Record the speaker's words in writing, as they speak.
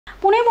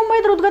पुणे मुंबई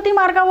द्रुतगती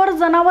मार्गावर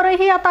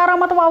जनावरही आता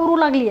आरामात वावरू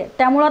लागली आहे।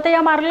 त्यामुळे आता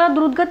या मार्गाला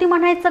द्रुतगती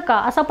म्हणायचं का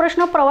असा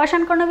प्रश्न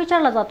प्रवाशांकडून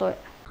विचारला जातोय।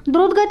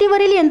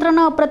 द्रुतगतीवरील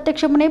यंत्रणा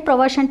अप्रत्यक्षपणे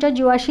प्रवाशांच्या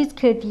जीवाशीच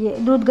खेळतीये।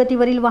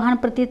 द्रुतगतीवरील वाहन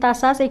प्रति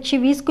तासास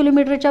 120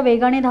 किलोमीटरच्या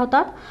वेगाने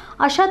धावतात।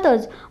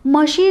 अशातच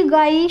म्हशी,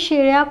 गायी,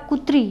 शेळ्या,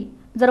 कुत्री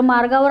जर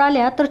मार्गावर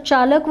आल्या तर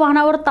चालक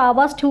वाहनावर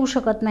ताबाच ठेवू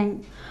शकत नाही।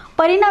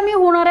 परिणामी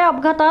होणाऱ्या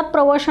अपघातात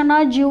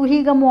प्रवाशांना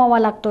जीवही गमवावा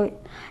लागतोय।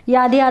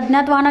 याआधी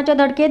अज्ञात वाहनाच्या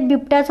धडकेत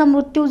बिबट्याचा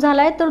मृत्यू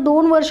झालाय, तर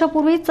 2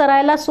 वर्षापूर्वी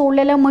चरायला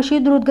सोडलेल्या म्हशी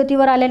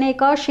द्रुतगतीवर आल्याने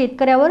एका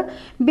शेतकऱ्यावर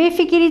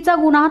बेफिकिरीचा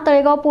गुन्हा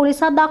तळेगाव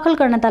पोलिसात दाखल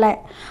करण्यात आलाय।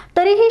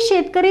 तरीही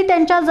शेतकरी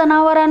त्यांच्या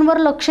जनावरांवर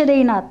लक्ष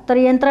देईनात, तर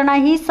यंत्रणा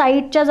ही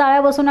साईटच्या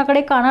जाळ्या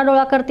बसवण्याकडे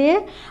कानाडोळा करते।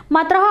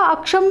 मात्र हा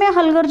अक्षम्य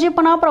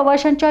हलगर्जीपणा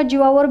प्रवाशांच्या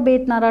जीवावर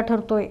बेतणारा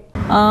ठरतोय।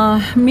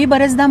 मी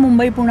बरेचदा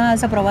मुंबई पुणे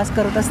असा प्रवास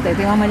करत असते,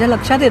 तेव्हा माझ्या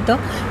लक्षात येतं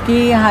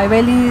की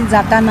हायवेनी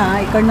जाताना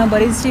इकडनं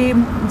बरीचशी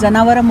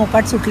जनावरं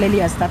मोकाट सुटलेली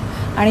असतात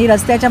आणि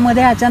रस्त्याच्या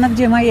मध्ये अचानक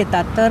जेव्हा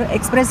येतात तर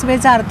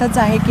एक्सप्रेसवेचा अर्थच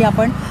आहे की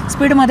आपण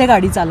स्पीडमध्ये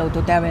गाडी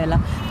चालवतो त्यावेळेला।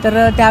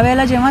 तर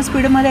त्यावेळेला जेव्हा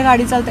स्पीडमध्ये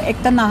गाडी चालते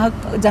एक तर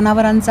नाहक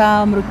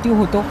जनावरांचा मृत्यू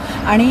होतो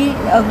आणि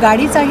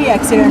गाडीचाही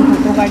ॲक्सिडेंट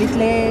होतो।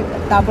 गाडीतले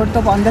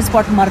ताबडतोब ऑन द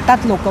स्पॉट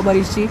मरतात लोक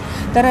बरीचशी।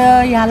 तर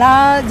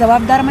ह्याला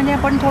जबाबदार म्हणजे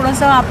आपण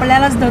थोडंसं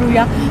आपल्यालाच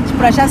धरूया।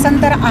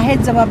 प्रशासन तर आहेच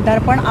जबाबदार,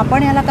 पण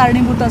आपण ह्याला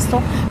कारणीभूत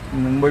असतो।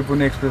 मुंबई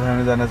पुणे एक्सप्रेस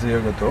हायवे जाण्याचा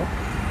योग होतो।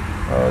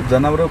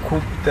 जनावरं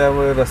खूप त्या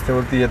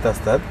रस्त्यावरती येत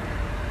असतात,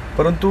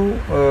 परंतु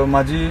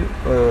माझी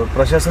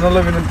प्रशासनाला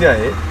विनंती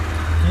आहे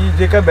की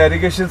जे काय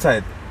बॅरिकेशन्स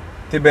आहेत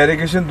ते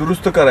बॅरिकेशन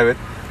दुरुस्त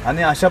करावेत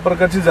आणि अशा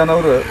प्रकारची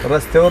जनावरं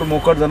रस्त्यावर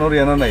मोकाट जनावर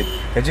येणार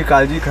नाहीत याची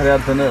काळजी खऱ्या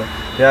अर्थानं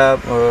या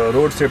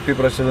रोड सेफ्टी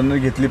प्रशासनाने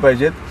घेतली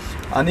पाहिजेत।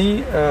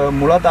 आणि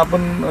मुळात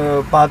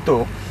आपण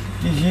पाहतो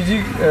की ही जी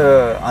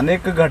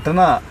अनेक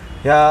घटना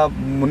ह्या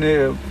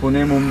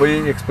पुणे मुंबई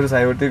एक्सप्रेस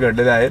हायवेवरती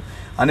घडलेल्या आहेत,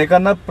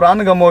 अनेकांना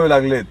प्राण गमवावे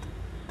लागलेत।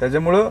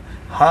 त्याच्यामुळं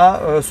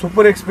हा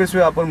सुपर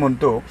एक्सप्रेसवे आपण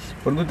म्हणतो,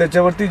 परंतु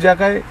त्याच्यावरती ज्या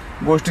काय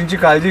गोष्टींची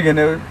काळजी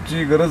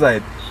घेण्याची गरज आहे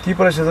ती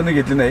प्रशासनाने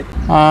घेतली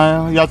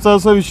नाही। याचा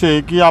असा विषय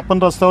की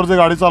आपण रस्त्यावर जे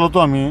गाडी चालवतो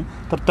आम्ही,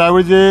 तर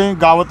त्यावेळी जे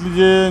गावातली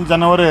जे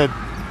जनावरे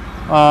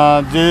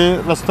आहेत जे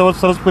रस्त्यावर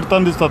सरस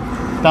फिरताना दिसतात,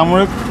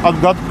 त्यामुळे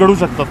अपघात घडू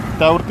शकतात।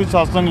 त्यावरती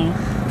शासनाने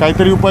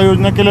काहीतरी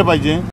उपाययोजना केल्या पाहिजे।